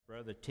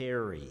Brother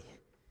Terry.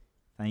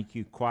 Thank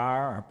you,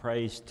 choir, our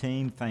praise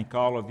team. Thank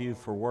all of you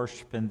for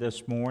worshiping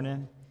this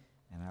morning.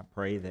 And I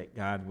pray that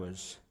God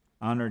was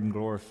honored and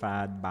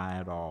glorified by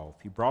it all.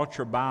 If you brought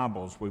your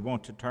Bibles, we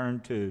want to turn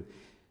to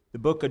the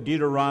book of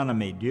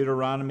Deuteronomy.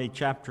 Deuteronomy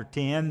chapter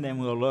 10. Then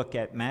we'll look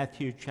at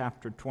Matthew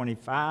chapter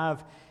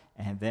 25.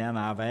 And then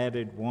I've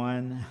added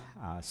one,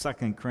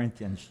 2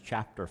 Corinthians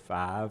chapter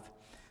 5.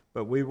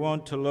 But we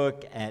want to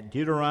look at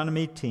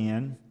Deuteronomy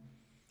 10.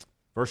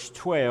 Verse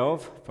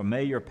 12,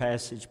 familiar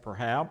passage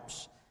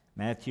perhaps.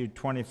 Matthew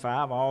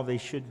 25, all these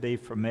should be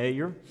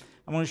familiar.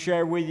 I want to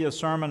share with you a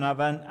sermon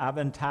I've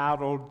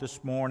entitled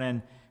this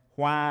morning,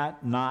 Why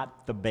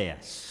Not the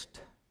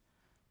Best?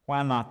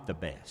 Why Not the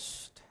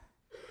Best?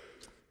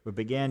 We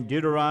begin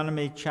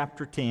Deuteronomy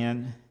chapter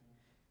 10,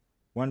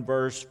 one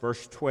verse,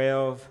 verse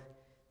 12,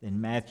 then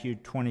Matthew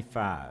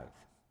 25.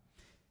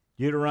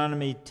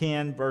 Deuteronomy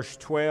 10, verse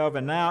 12,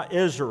 And now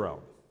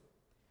Israel,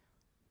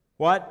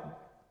 what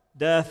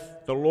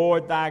doth the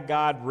Lord thy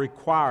God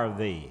require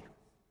thee?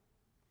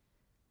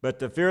 But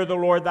to fear the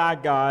Lord thy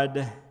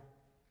God,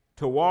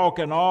 to walk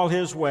in all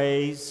his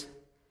ways,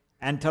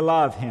 and to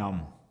love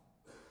him,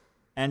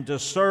 and to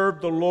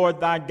serve the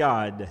Lord thy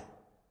God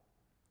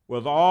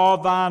with all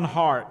thine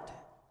heart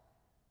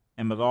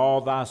and with all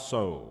thy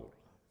soul.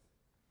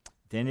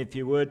 Then if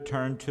you would,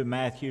 turn to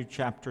Matthew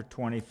chapter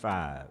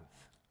 25.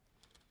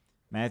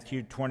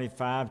 Matthew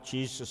 25,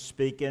 Jesus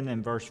speaking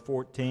in verse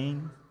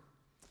 14.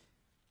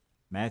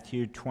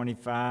 Matthew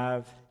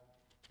 25,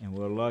 and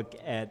we'll look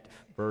at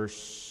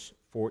verse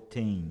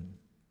 14.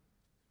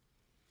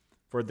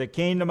 For the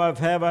kingdom of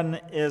heaven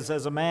is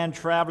as a man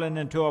traveling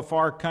into a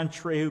far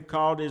country, who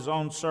called his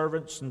own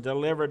servants and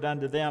delivered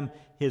unto them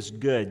his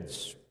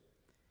goods.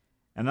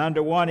 And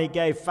unto one he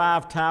gave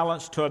 5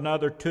 talents, to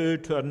another 2,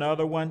 to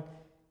another one,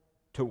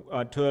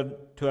 to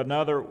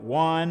another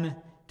 1,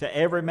 to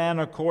every man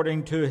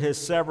according to his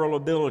several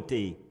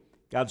ability.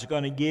 God's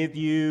going to give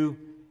you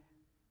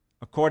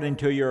according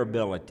to your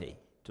ability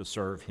to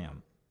serve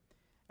him.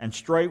 And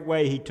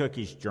straightway he took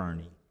his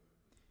journey.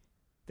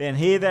 Then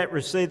he that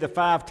received the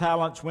 5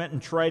 talents went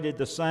and traded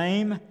the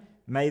same,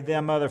 made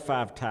them other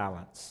 5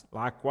 talents.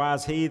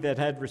 Likewise he that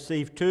had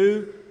received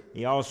 2,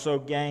 he also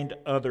gained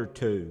other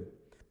 2.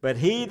 But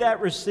he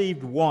that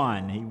received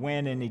 1, he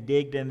went and he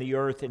digged in the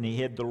earth, and he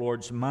hid the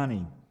Lord's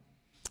money.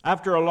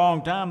 After a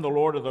long time the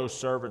Lord of those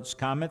servants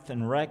cometh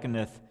and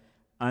reckoneth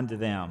unto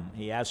them.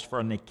 He asked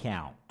for an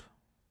account.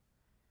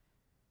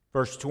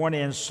 Verse 20,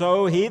 And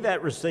so he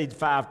that received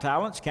 5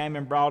 talents came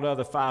and brought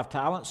other 5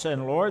 talents,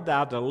 saying, Lord,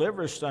 thou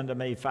deliverest unto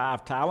me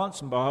 5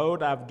 talents, and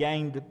behold, I've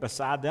gained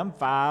beside them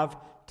 5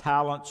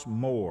 talents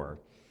more.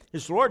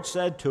 His Lord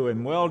said to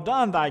him, Well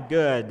done, thy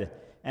good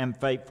and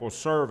faithful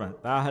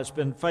servant. Thou hast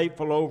been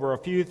faithful over a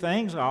few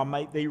things, I'll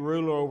make thee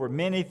ruler over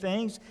many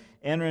things.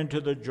 Enter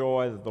into the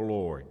joy of the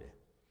Lord.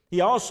 He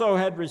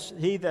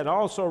that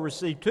also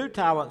received 2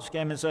 talents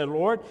came and said,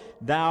 Lord,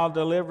 thou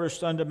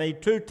deliverest unto me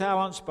 2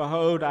 talents.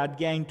 Behold, I'd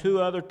gained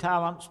 2 other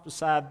talents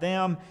beside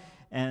them.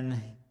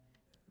 And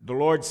the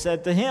Lord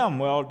said to him,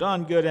 Well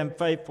done, good and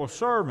faithful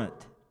servant.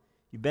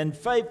 You've been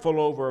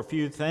faithful over a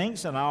few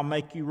things, and I'll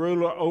make you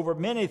ruler over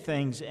many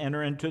things.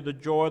 Enter into the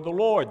joy of the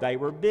Lord. They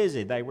were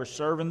busy. They were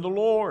serving the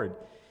Lord.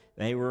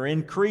 They were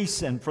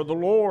increasing for the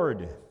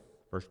Lord.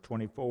 Verse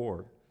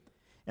 24.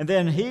 And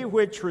then he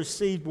which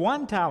received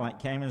 1 talent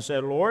came and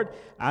said, Lord,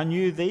 I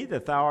knew thee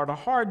that thou art a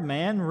hard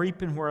man,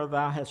 reaping where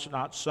thou hast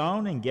not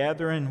sown, and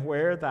gathering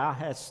where thou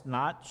hast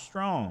not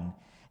strewn.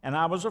 And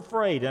I was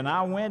afraid, and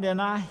I went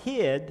and I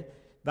hid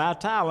thy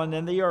talent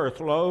in the earth.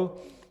 Lo,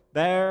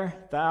 there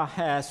thou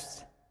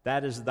hast,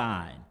 that is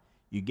thine.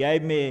 You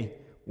gave me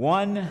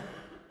 1,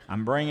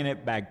 I'm bringing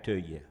it back to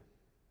you.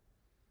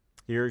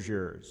 Here's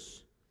yours.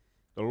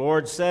 The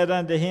Lord said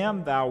unto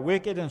him, Thou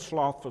wicked and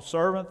slothful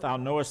servant, thou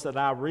knowest that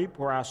I reap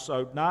where I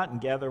sowed not, and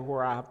gather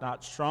where I have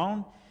not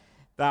strewn.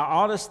 Thou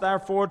oughtest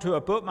therefore to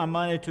have put my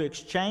money to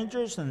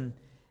exchangers, and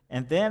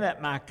then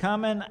at my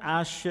coming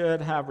I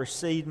should have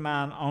received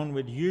mine own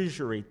with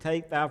usury.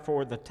 Take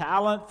therefore the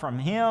talent from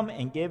him,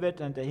 and give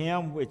it unto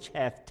him which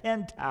hath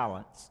 10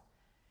 talents.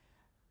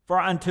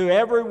 For unto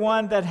every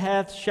one that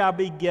hath shall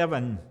be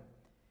given,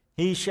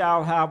 he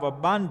shall have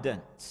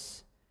abundance.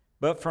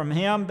 But from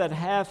him that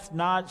hath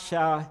not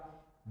shall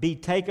be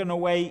taken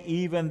away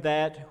even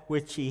that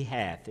which he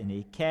hath.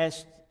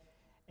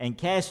 And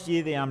cast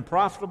ye the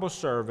unprofitable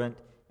servant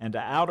into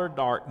outer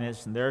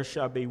darkness, and there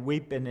shall be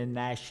weeping and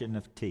gnashing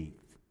of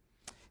teeth.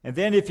 And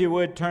then if you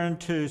would turn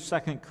to 2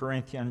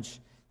 Corinthians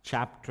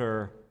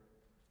chapter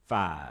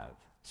 5.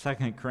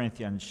 2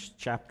 Corinthians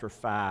chapter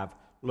 5,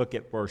 look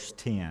at verse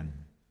 10.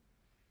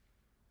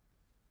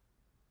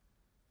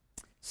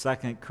 2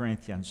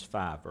 Corinthians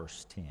 5,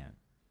 verse 10.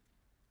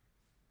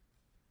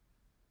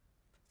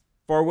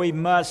 For we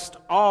must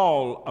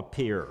all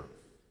appear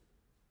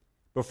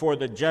before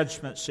the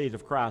judgment seat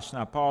of Christ.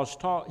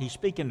 Now, he's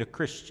speaking to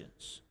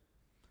Christians.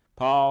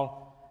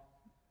 Paul,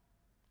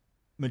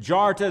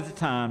 majority of the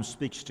time,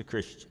 speaks to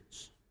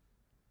Christians.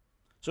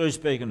 So he's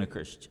speaking to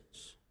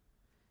Christians.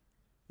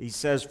 He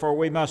says, "For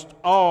we must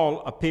all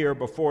appear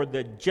before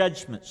the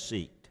judgment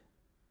seat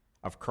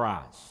of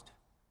Christ,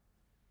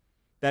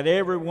 that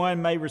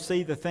everyone may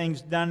receive the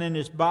things done in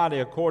his body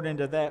according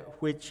to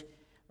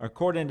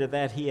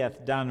that he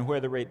hath done,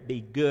 whether it be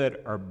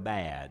good or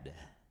bad."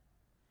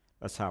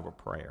 Let's have a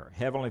prayer.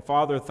 Heavenly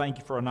Father, thank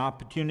you for an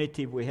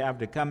opportunity we have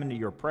to come into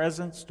your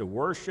presence to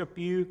worship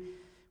you.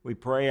 We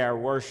pray our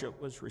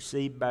worship was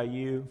received by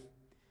you.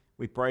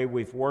 We pray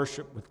we've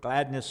worshiped with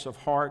gladness of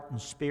heart and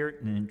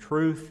spirit and in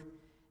truth.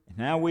 And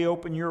now we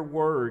open your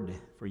word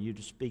for you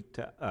to speak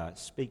to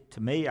us. Speak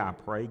to me, I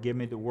pray. Give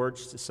me the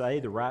words to say,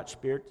 the right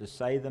spirit to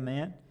say them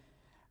in.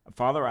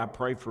 Father, I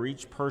pray for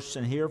each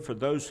person here, for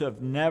those who have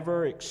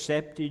never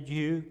accepted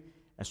you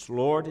as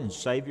Lord and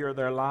Savior of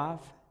their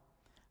life.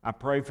 I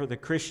pray for the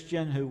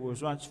Christian who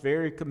was once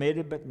very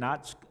committed but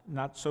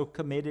not so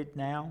committed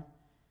now.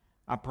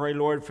 I pray,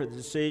 Lord, for the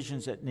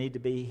decisions that need to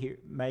be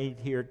made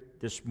here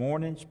this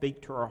morning.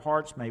 Speak to our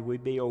hearts. May we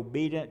be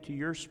obedient to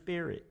your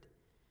Spirit.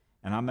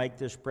 And I make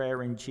this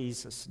prayer in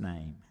Jesus'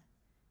 name.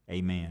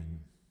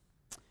 Amen.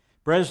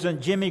 President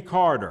Jimmy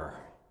Carter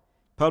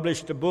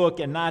published a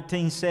book in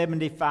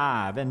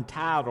 1975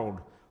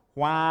 entitled,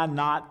 "Why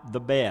Not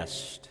the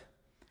Best?"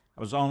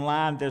 I was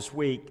online this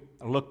week.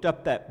 I looked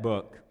up that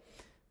book.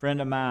 A friend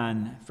of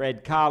mine,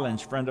 Fred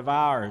Collins, friend of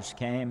ours,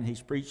 came.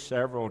 He's preached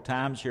several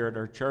times here at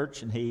our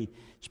church, and he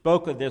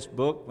spoke of this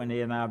book when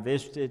he and I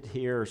visited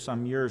here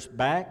some years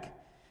back.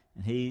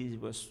 And he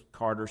was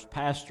Carter's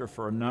pastor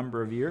for a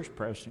number of years,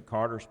 President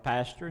Carter's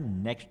pastor,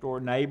 and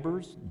next-door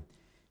neighbors. And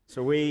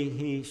so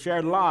he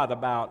shared a lot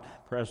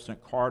about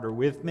President Carter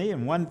with me,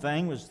 and one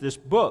thing was this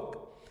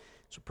book.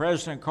 So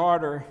President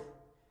Carter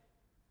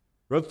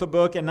wrote the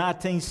book in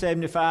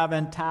 1975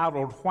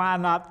 entitled, "Why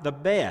Not the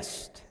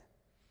Best?"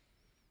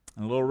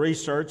 And a little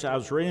research I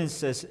was reading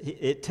says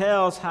it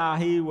tells how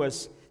he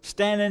was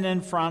standing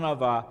in front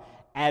of an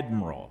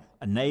admiral,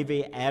 a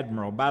Navy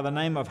admiral by the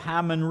name of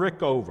Hyman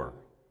Rickover.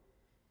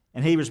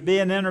 And he was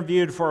being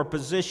interviewed for a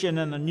position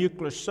in the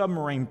nuclear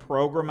submarine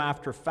program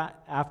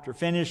after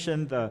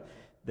finishing the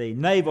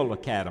Naval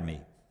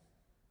Academy.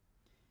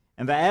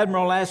 And the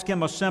admiral asked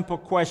him a simple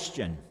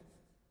question: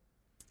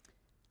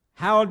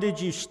 "How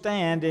did you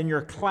stand in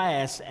your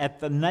class at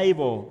the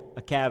Naval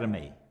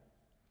Academy?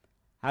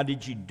 How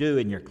did you do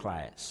in your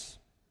class?"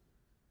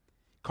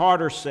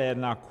 Carter said,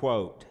 and I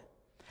quote,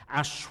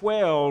 "I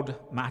swelled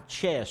my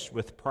chest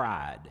with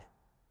pride,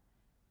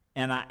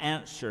 and I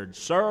answered,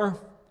 'Sir,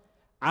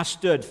 I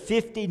stood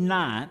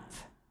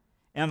 59th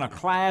in a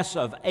class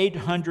of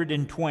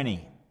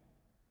 820.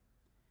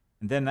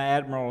 And then the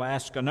admiral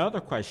asked another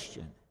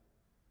question: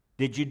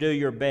 "Did you do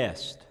your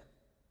best?"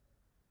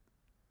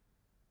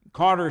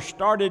 Carter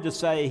started to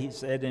say, he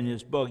said in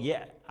his book,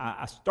 "Yeah,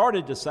 I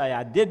started to say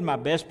I did my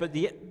best, but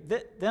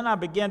then I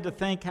began to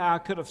think how I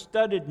could have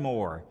studied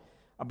more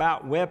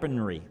about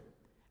weaponry,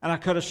 and I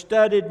could have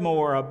studied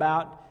more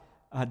about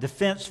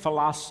defense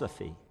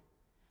philosophy.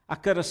 I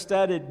could have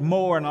studied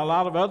more in a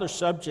lot of other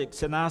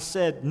subjects, and I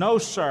said, 'No,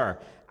 sir,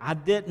 I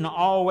didn't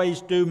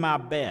always do my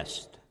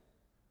best.'"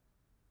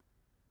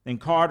 Then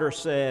Carter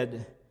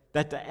said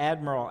that the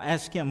admiral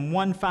asked him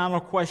one final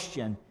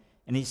question,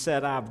 and he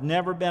said, "I've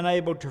never been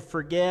able to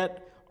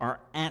forget or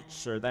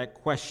answer that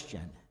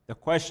question." The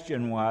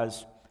question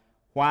was,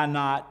 why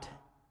not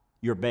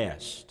your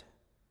best?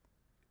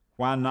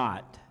 Why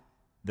not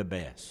the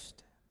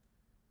best?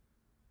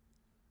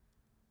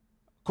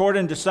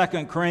 According to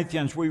 2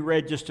 Corinthians, we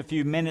read just a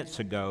few minutes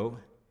ago,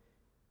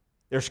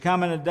 there's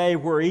coming a day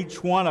where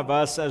each one of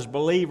us as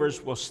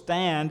believers will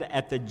stand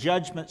at the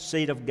judgment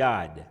seat of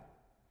God.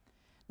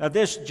 Now,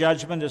 this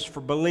judgment is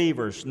for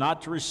believers,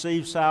 not to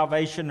receive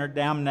salvation or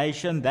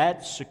damnation.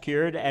 That's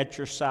secured at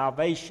your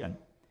salvation.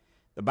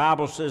 The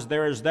Bible says,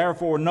 "There is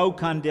therefore no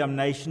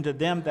condemnation to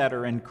them that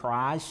are in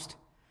Christ,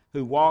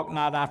 who walk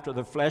not after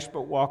the flesh,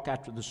 but walk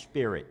after the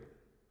Spirit."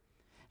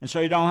 And so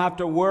you don't have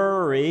to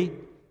worry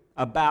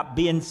about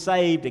being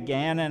saved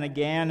again and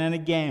again and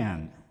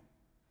again.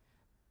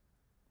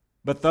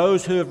 But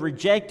those who have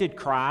rejected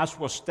Christ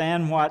will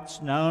stand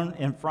what's known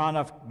in front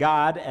of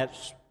God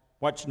as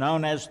what's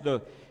known as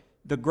the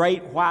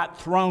great white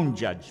throne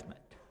judgment.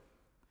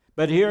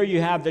 But here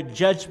you have the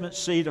judgment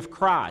seat of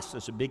Christ.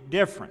 There's a big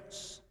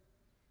difference.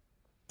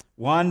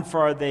 One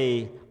for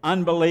the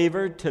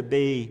unbeliever to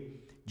be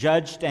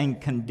judged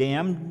and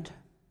condemned,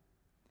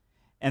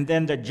 and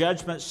then the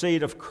judgment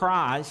seat of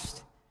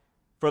Christ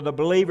for the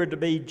believer to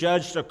be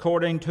judged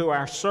according to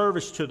our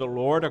service to the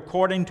Lord,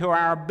 according to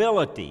our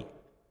ability,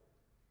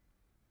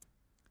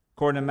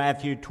 according to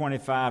Matthew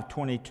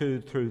 25:22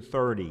 through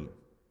 30.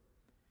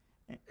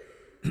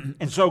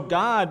 And so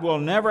God will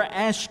never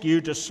ask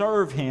you to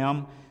serve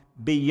Him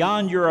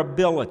beyond your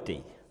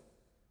ability.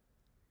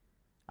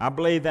 I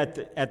believe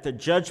that at the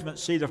judgment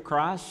seat of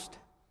Christ,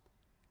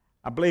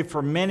 I believe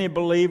for many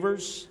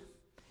believers,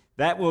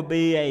 that will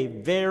be a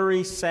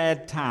very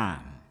sad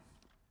time,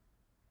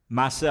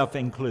 myself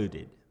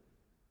included.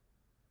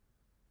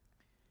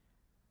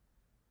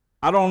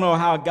 I don't know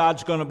how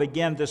God's going to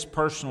begin this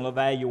personal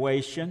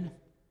evaluation.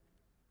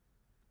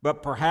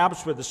 but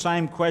perhaps with the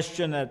same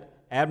question that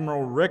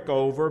Admiral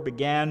Rickover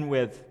began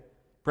with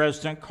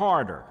President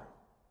Carter.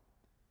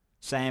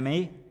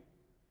 Sammy,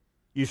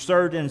 you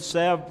served in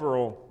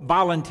several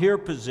volunteer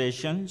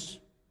positions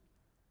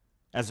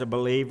as a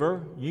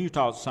believer. You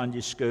taught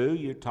Sunday school,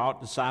 you taught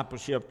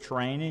discipleship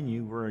training,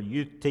 you were a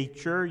youth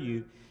teacher,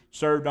 you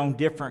served on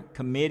different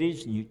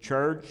committees in your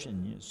church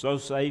and your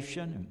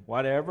association and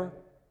whatever.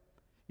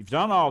 You've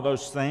done all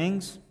those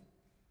things.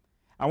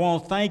 I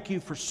want to thank you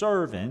for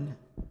serving,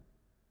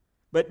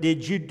 but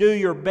did you do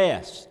your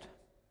best?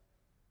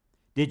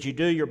 Did you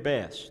do your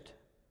best?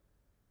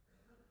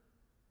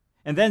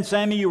 And then,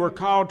 Sammy, you were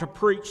called to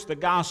preach the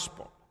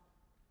gospel.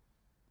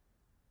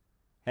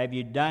 Have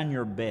you done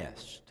your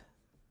best?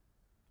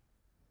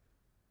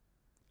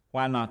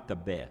 Why not the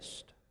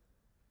best?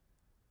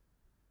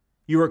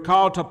 You were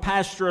called to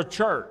pastor a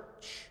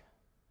church.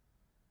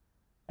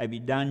 Have you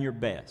done your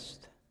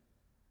best?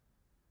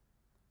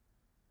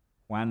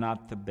 Why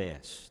not the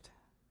best?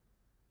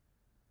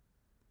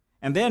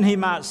 And then he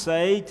might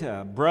say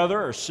to a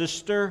brother or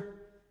sister,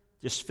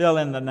 just fill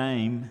in the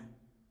name,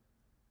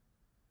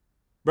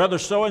 brother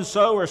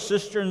so-and-so or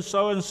sister and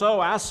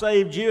so-and-so, I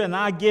saved you and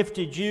I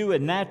gifted you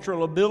with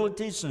natural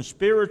abilities and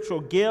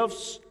spiritual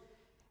gifts.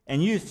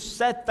 And you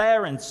sat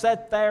there and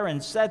sat there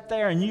and sat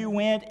there and you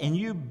went and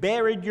you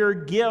buried your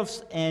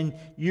gifts and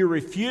you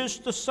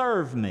refused to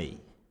serve me.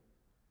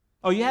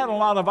 Oh, you had a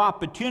lot of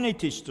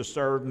opportunities to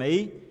serve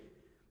me,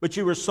 but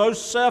you were so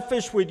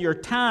selfish with your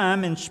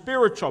time in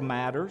spiritual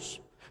matters.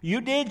 You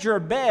did your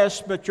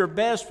best, but your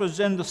best was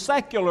in the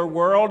secular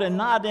world and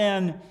not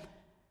in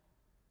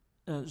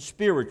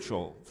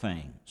spiritual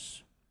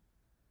things.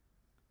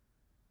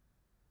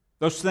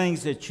 Those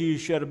things that you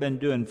should have been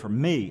doing for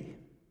me.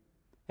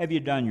 Have you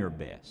done your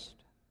best?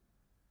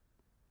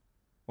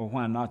 Well,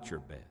 why not your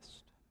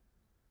best?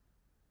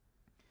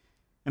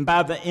 And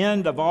by the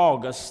end of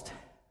August,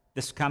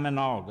 this coming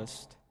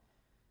August,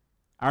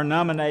 our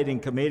nominating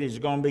committee is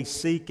going to be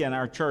seeking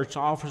our church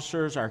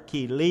officers, our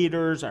key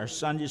leaders, our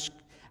Sunday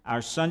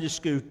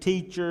school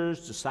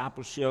teachers,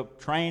 discipleship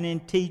training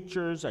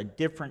teachers, our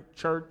different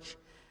church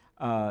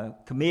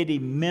committee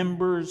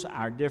members,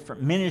 our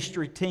different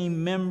ministry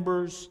team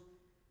members.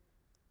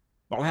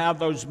 We'll have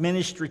those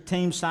ministry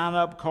team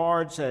sign-up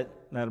cards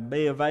that'll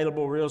be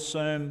available real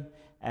soon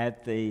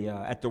at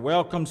the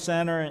Welcome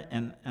Center,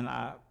 and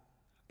I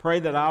pray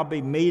that I'll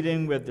be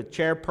meeting with the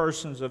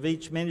chairpersons of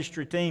each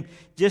ministry team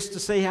just to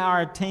see how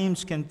our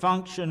teams can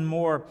function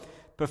more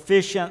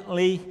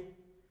proficiently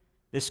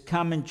this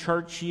coming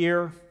church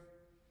year.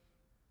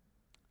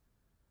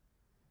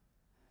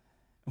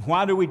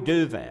 Why do we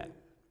do that?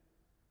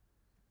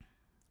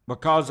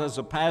 Because as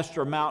a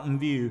pastor of Mountain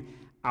View,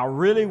 I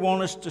really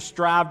want us to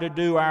strive to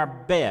do our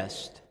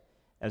best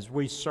as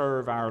we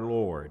serve our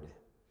Lord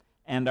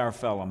and our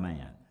fellow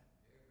man.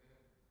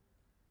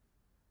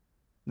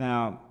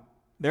 Now,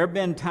 there have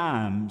been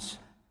times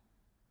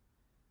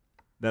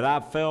that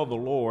I've failed the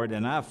Lord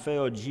and I've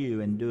failed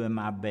you in doing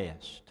my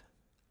best.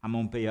 I'm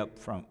going to be up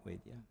front with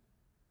you.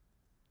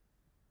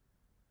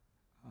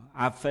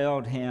 I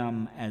failed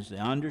him as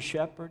the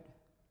under-shepherd,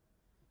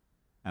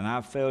 and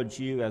I've failed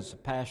you as the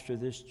pastor of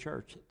this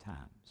church at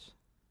times.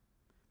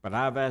 But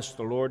I've asked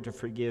the Lord to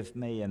forgive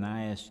me, and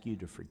I ask you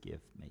to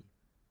forgive me.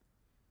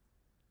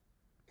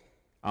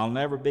 I'll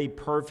never be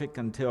perfect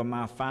until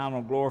my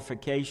final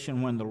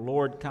glorification when the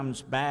Lord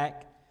comes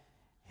back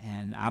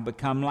and I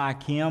become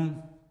like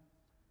him,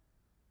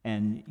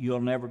 and you'll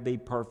never be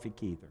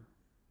perfect either.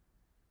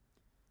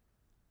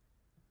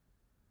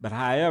 But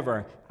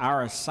however,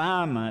 our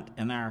assignment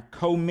and our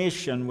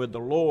commission with the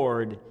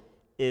Lord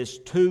is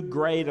too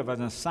great of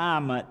an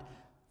assignment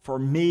for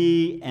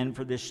me and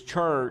for this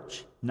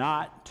church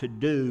not to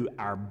do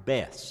our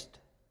best,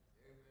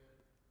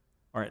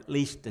 or at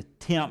least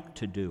attempt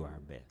to do our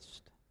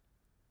best.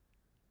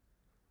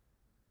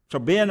 So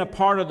being a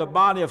part of the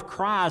body of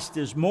Christ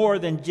is more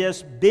than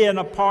just being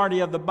a part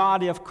of the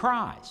body of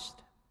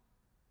Christ.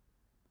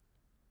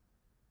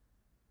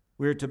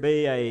 We're to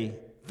be a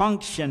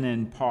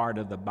functioning part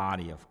of the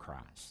body of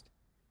Christ.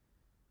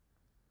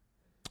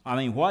 I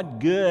mean, what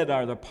good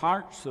are the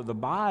parts of the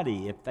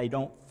body if they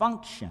don't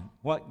function?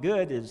 What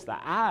good is the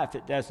eye if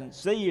it doesn't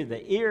see, or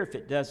the ear if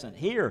it doesn't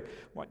hear?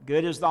 What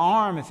good is the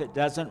arm if it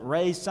doesn't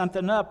raise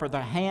something up, or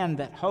the hand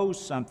that holds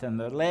something,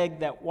 the leg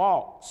that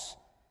walks,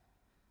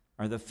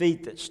 or the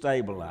feet that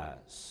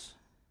stabilize,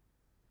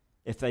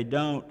 if they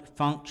don't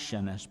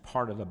function as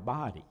part of the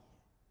body?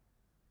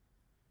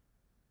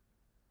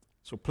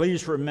 So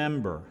please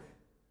remember,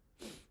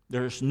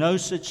 there's no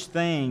such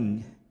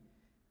thing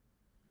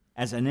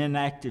as an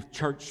inactive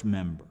church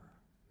member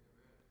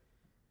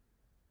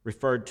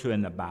referred to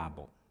in the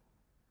Bible.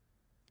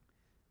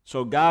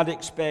 So God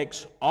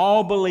expects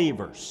all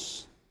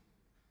believers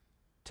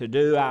to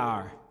do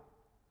our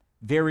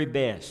very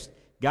best.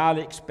 God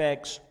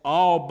expects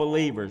all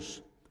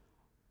believers.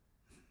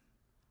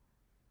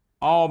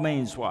 All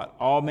means what?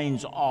 All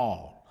means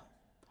all.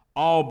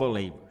 All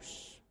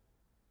believers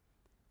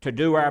to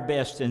do our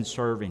best in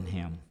serving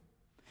him.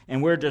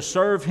 And we're to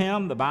serve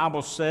him, the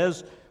Bible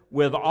says,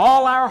 with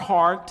all our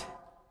heart,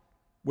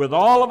 with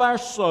all of our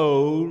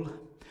soul,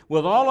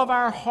 with all of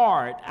our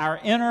heart, our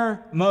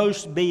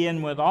innermost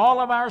being, with all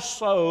of our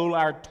soul,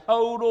 our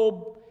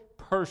total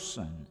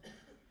person.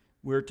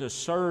 We're to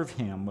serve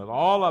Him with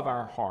all of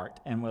our heart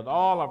and with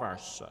all of our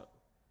soul.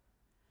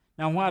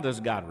 Now, why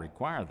does God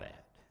require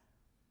that?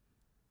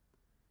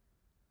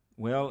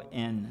 Well,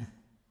 in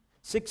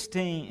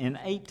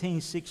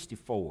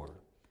 1864,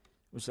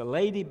 was a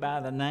lady by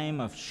the name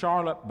of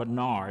Charlotte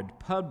Bernard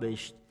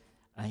published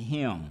a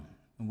hymn.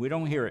 We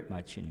don't hear it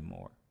much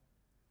anymore,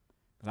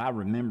 but I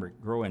remember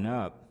it growing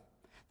up.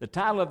 The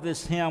title of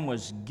this hymn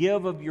was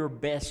 "Give of Your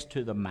Best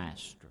to the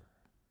Master."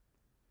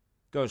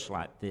 It goes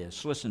like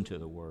this. Listen to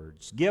the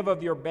words. Give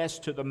of your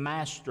best to the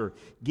Master.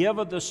 Give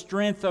of the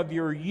strength of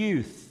your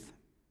youth.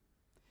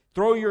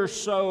 Throw your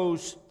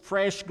soul's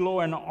fresh glow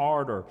and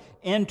ardor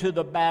into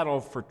the battle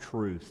for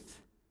truth.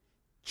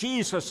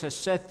 Jesus has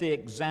set the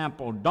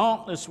example.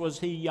 Dauntless was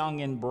He,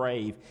 young and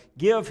brave.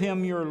 Give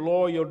Him your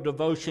loyal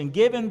devotion.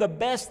 Give Him the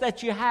best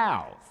that you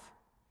have.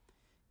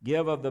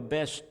 Give of the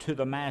best to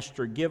the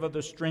Master. Give of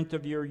the strength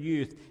of your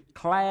youth.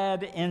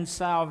 Clad in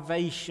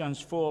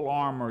salvation's full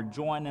armor,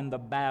 join in the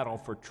battle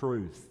for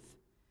truth.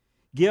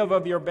 Give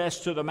of your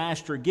best to the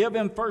Master. Give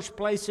Him first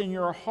place in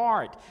your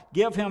heart.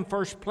 Give Him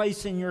first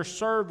place in your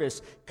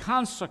service.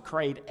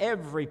 Consecrate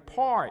every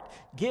part.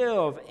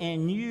 Give,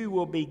 and you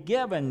will be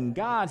given.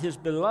 God, His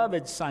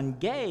beloved Son,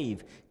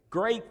 gave,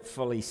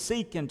 gratefully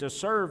seeking to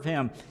serve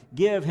Him.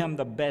 Give Him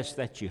the best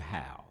that you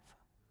have.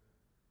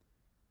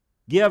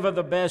 Give of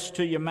the best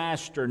to your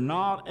Master.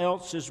 Naught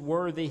else is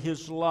worthy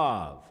His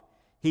love.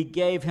 He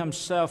gave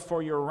Himself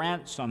for your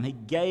ransom. He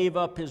gave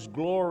up His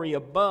glory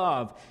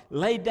above,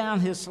 laid down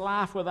His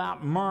life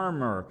without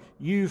murmur,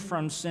 you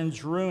from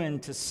sin's ruin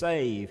to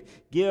save.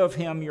 Give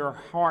Him your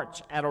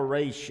heart's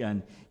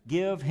adoration.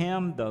 Give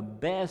Him the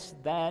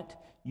best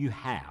that you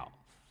have.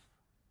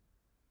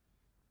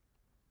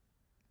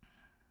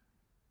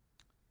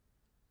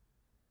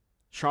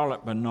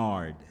 Charlotte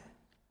Bernard,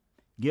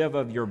 give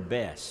of your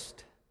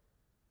best.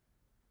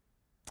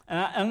 And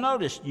I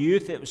noticed,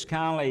 youth, it was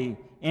kind of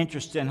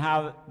interesting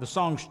how the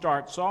song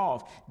starts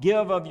off.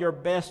 Give of your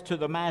best to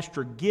the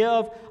Master.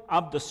 Give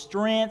of the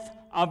strength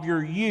of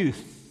your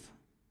youth.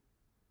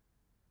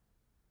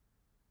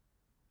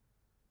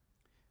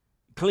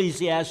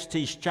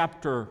 Ecclesiastes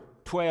chapter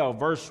 12,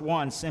 verse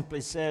 1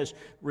 simply says,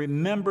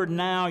 remember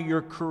now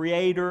your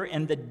Creator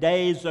in the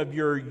days of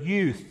your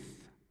youth.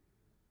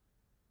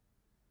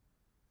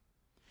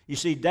 You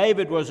see,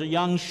 David was a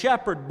young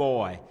shepherd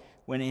boy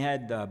when he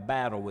had the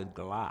battle with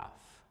Goliath.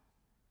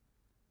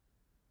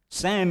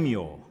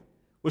 Samuel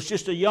was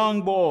just a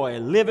young boy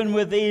living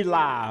with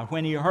Eli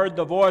when he heard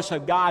the voice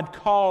of God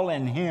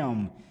calling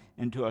him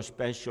into a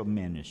special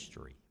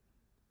ministry.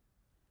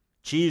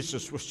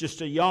 Jesus was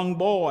just a young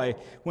boy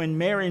when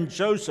Mary and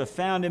Joseph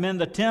found him in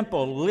the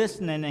temple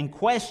listening and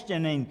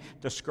questioning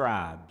the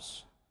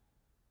scribes.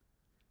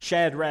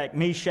 Shadrach,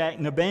 Meshach,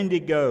 and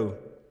Abednego,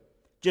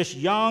 just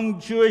young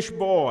Jewish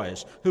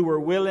boys who were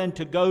willing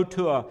to go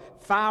to a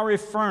fiery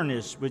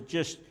furnace with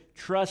just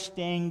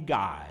trusting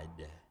God.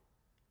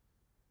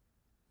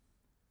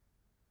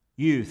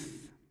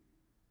 Youth.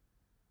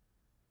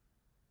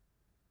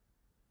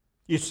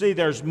 You see,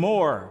 there's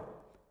more,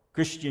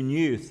 Christian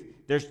youth.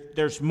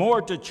 There's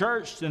more to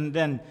church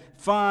than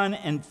fun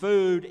and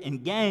food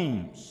and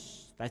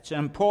games. That's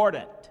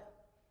important.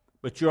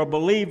 But you're a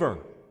believer.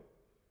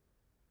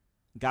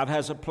 God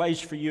has a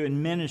place for you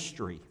in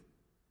ministry.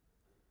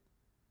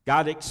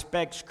 God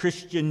expects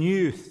Christian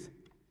youth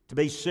to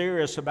be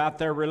serious about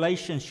their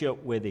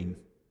relationship with Him.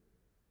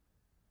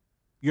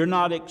 You're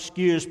not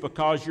excused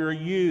because you're a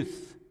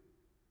youth.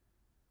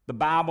 The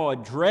Bible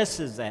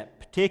addresses that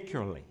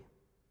particularly.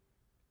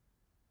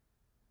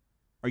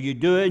 Are you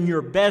doing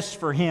your best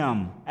for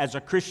Him as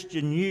a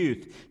Christian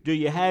youth? Do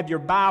you have your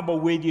Bible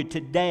with you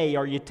today?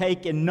 Are you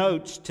taking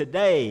notes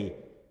today?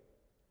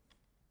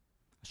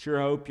 I sure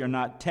hope you're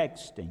not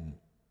texting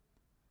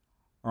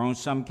or on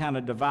some kind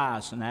of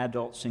device, and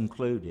adults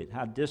included.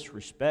 How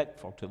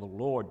disrespectful to the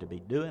Lord to be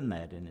doing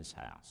that in His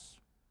house.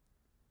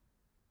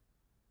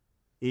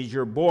 Is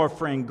your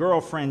boyfriend,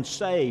 girlfriend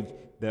saved?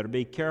 Better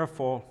be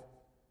careful.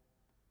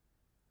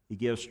 He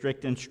gives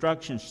strict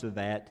instructions to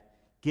that.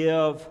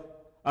 Give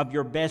of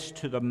your best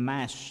to the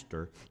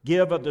Master.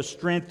 Give of the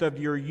strength of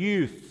your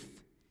youth.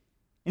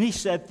 And He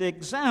set the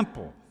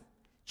example.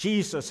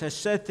 Jesus has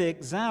set the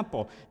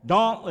example.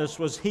 Dauntless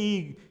was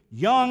He,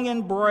 young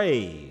and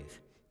brave.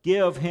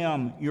 Give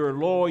Him your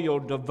loyal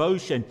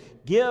devotion.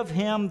 Give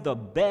Him the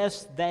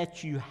best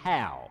that you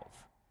have.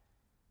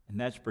 And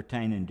that's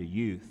pertaining to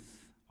youth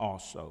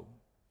also.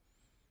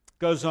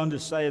 Goes on to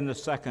say in the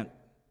second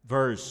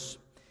verse,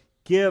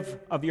 give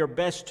of your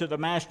best to the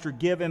Master.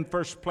 Give Him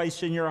first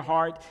place in your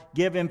heart.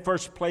 Give Him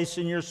first place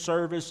in your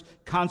service.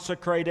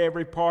 Consecrate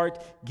every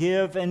part.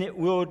 Give, and it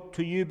will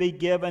to you be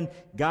given.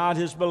 God,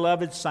 His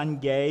beloved Son,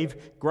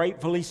 gave,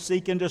 gratefully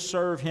seeking to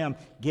serve Him.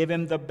 Give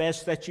Him the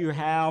best that you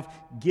have.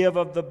 Give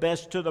of the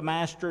best to the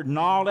Master.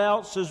 Naught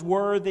else is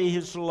worthy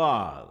His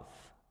love.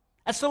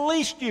 That's the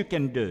least you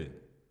can do,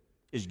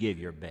 is give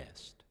your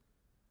best.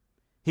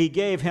 He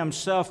gave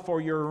himself for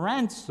your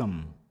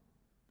ransom,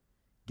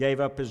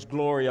 gave up his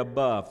glory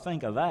above.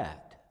 Think of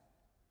that.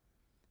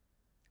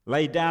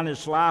 Laid down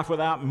his life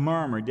without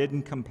murmur,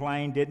 didn't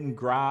complain, didn't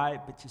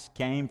gripe, but just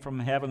came from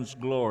heaven's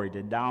glory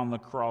to die on the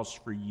cross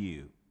for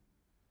you.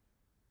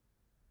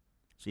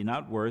 Is he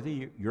not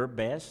worthy? Your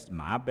best,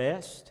 my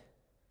best?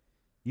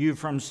 You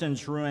from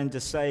sin's ruin to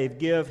save.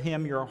 Give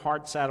him your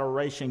heart's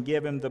adoration.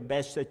 Give him the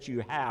best that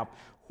you have.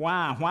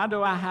 Why? Why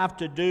do I have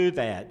to do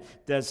that?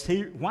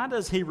 Why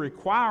does he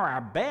require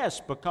our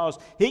best? Because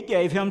he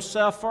gave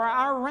himself for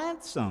our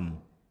ransom.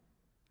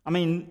 I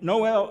mean, no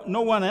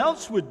one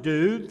else would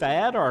do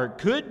that or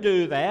could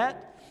do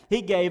that.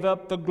 He gave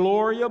up the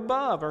glory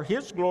above, or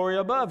his glory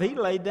above. He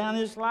laid down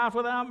his life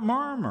without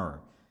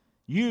murmur.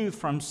 You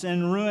from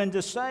sin ruin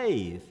to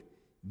save.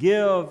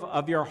 Give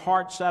of your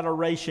heart's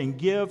adoration.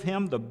 Give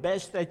him the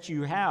best that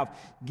you have.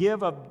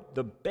 Give of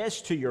the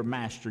best to your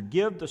master.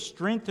 Give the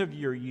strength of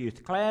your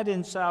youth. Clad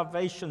in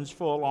salvation's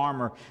full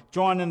armor.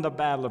 Join in the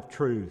battle of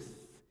truth.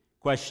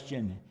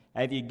 Question,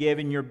 have you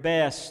given your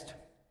best?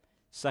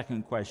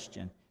 Second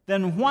question,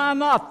 then why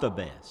not the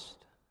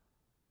best?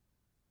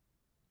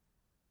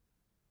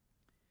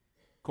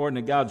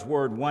 According to God's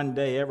word, one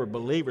day every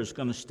believer is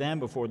going to stand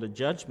before the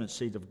judgment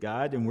seat of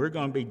God, and we're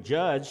going to be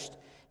judged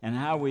in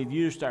how we've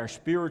used our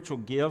spiritual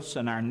gifts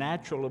and our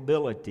natural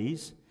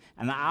abilities.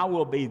 And I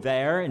will be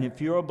there, and if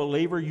you're a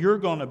believer, you're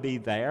going to be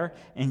there.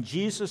 And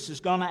Jesus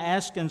is going to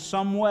ask in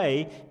some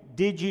way,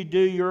 did you do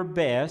your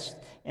best?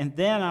 And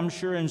then I'm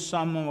sure in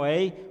some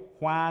way,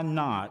 why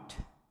not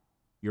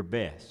your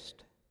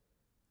best?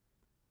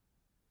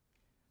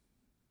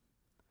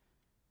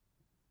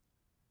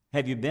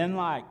 Have you been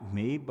like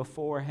me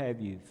before? Have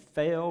you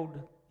failed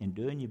in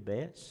doing your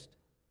best?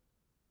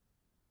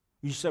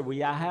 You said, well,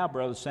 yeah, I have,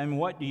 Brother Samuel.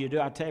 What do you do?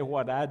 I'll tell you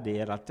what I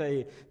did. I'll tell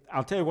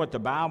you what the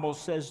Bible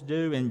says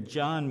do in 1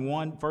 John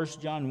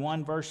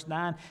 1, verse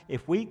 9.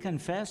 If we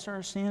confess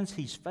our sins,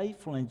 he's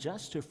faithful and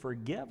just to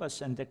forgive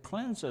us and to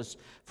cleanse us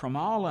from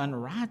all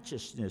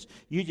unrighteousness.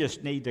 You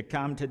just need to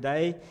come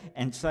today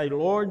and say,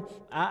 Lord,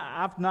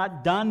 I've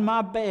not done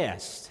my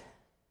best.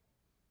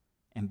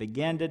 And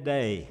begin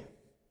today.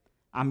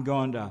 I'm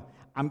going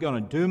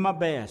to do my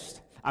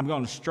best. I'm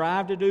going to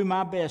strive to do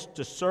my best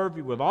to serve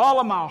you with all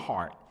of my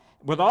heart,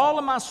 with all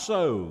of my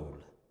soul.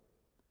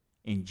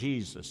 In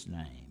Jesus'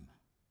 name,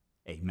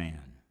 amen.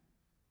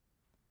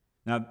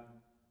 Now,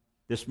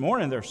 this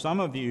morning, there's some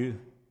of you,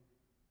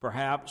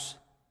 perhaps,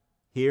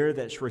 here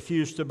that's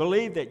refused to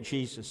believe that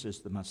Jesus is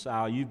the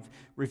Messiah. You've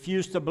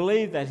refused to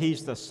believe that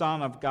he's the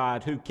Son of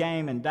God who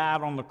came and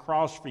died on the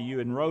cross for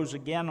you and rose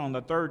again on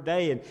the third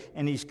day,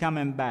 and he's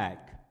coming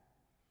back.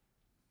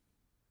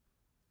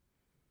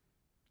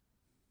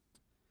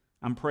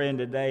 I'm praying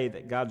today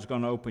that God's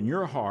going to open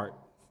your heart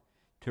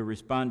to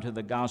respond to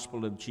the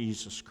gospel of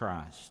Jesus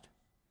Christ.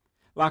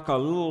 Like a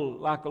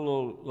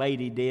little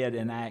lady did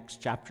in Acts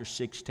chapter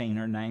 16.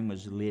 Her name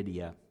was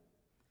Lydia.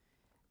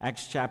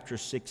 Acts chapter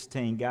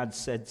 16, God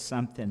said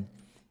something.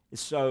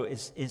 So it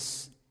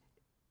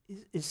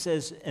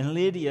says, and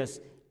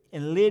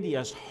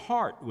Lydia's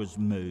heart was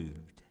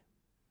moved.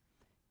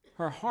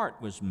 Her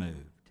heart was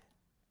moved.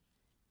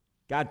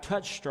 God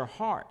touched her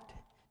heart.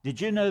 Did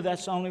you know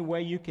that's the only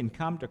way you can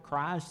come to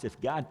Christ,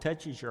 if God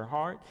touches your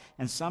heart?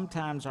 And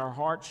sometimes our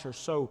hearts are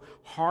so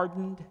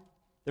hardened.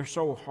 They're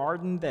so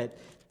hardened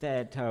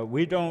that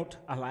we don't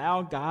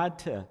allow God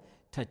to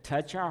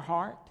touch our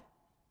heart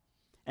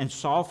and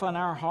soften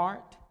our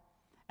heart.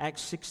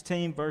 Acts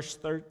 16, verse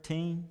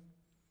 13.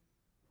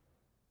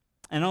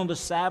 And on the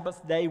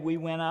Sabbath day we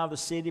went out of the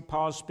city,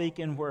 Paul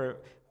speaking,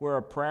 where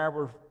a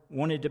prayer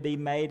wanted to be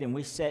made, and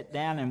we sat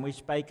down and we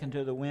spake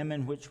unto the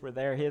women which were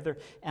there hither.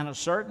 And a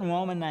certain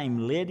woman named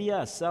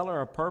Lydia, a seller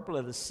of purple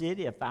of the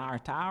city of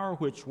Thyatira,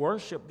 which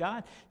worshiped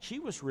God, she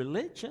was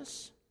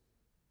religious,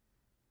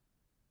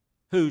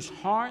 whose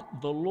heart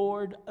the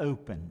Lord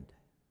opened.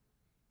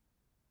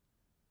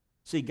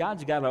 See,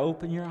 God's got to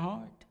open your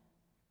heart.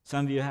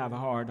 Some of you have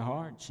hard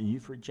hearts and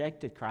you've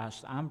rejected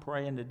Christ. I'm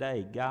praying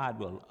today God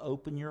will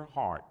open your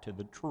heart to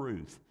the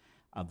truth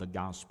of the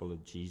gospel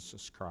of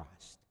Jesus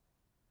Christ.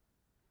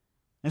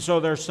 And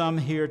so there's some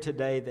here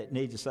today that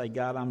need to say,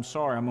 God, I'm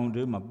sorry, I'm going to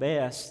do my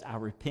best. I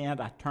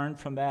repent, I turn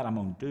from that. I'm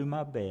going to do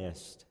my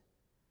best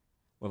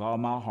with all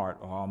my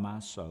heart, with all my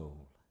soul.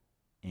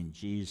 In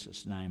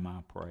Jesus' name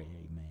I pray,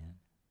 amen.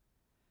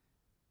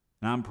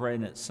 And I'm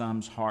praying that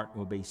some's heart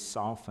will be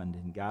softened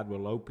and God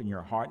will open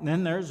your heart. And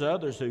then there's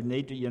others who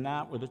need to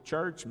unite with the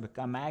church and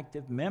become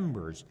active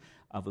members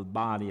of the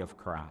body of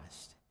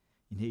Christ.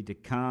 You need to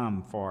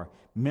come for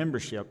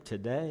membership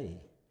today.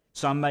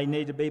 Some may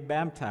need to be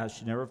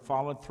baptized. You never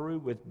followed through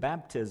with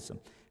baptism.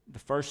 The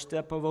first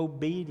step of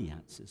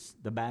obedience is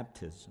the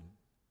baptism.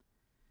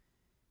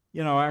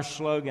 You know, our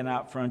slogan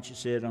out front, you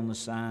see it on the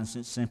signs,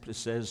 it simply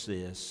says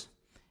this: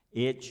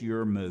 it's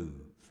your move.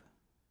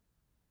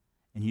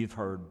 And you've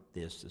heard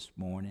this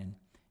morning.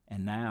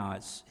 And now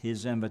it's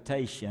his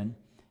invitation,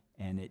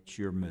 and it's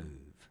your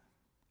move.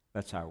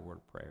 That's our word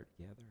of prayer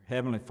together.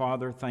 Heavenly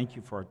Father, thank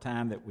you for a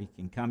time that we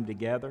can come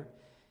together.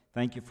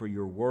 Thank you for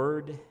your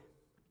word.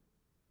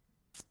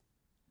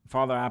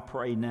 Father, I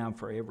pray now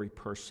for every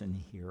person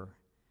here.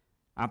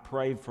 I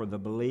pray for the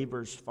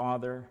believers,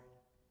 Father,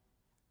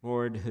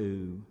 Lord,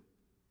 who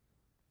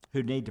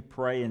need to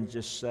pray and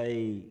just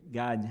say,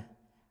 God,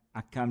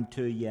 I come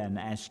to you and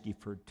ask you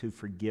to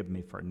forgive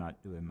me for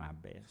not doing my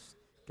best.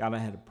 God, I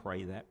had to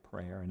pray that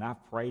prayer, and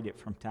I've prayed it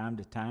from time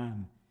to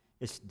time.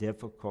 It's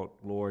difficult,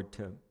 Lord,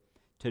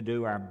 to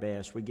do our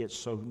best. We get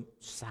so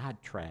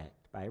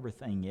sidetracked by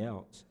everything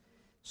else.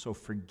 So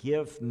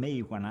forgive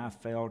me when I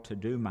fail to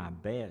do my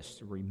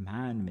best.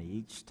 Remind me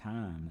each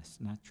time it's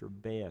not your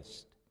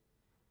best.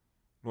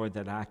 Lord,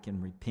 that I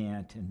can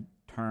repent and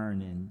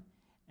turn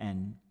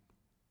and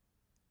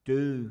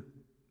do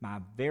my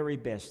very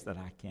best that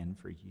I can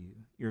for you.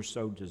 You're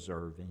so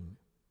deserving.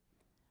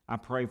 I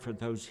pray for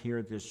those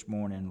here this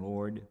morning,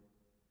 Lord,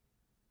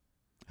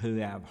 who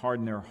have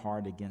hardened their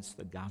heart against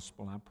the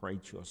gospel. I pray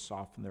that you'll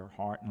soften their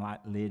heart, and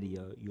like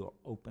Lydia, you'll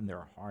open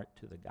their heart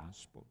to the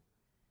gospel.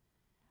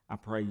 I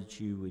pray that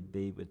you would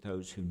be with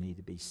those who need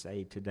to be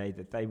saved today,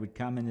 that they would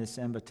come in this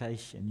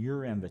invitation,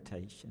 your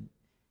invitation,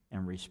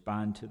 and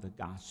respond to the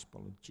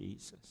gospel of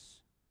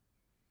Jesus.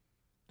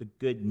 The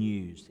good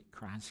news that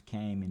Christ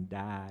came and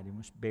died and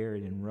was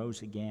buried and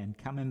rose again,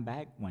 coming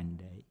back one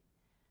day.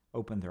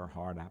 Open their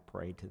heart, I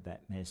pray, to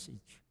that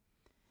message.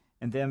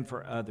 And then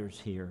for others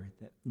here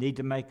that need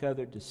to make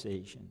other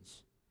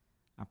decisions,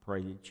 I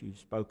pray that you've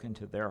spoken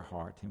to their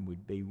heart and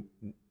would be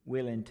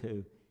willing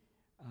to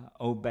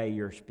obey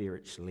your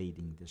Spirit's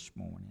leading this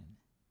morning.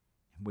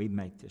 And we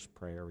make this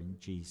prayer in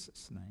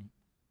Jesus' name.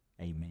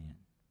 Amen.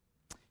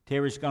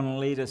 Terry's going to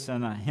lead us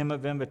in a hymn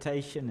of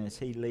invitation. As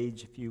he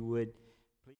leads, if you would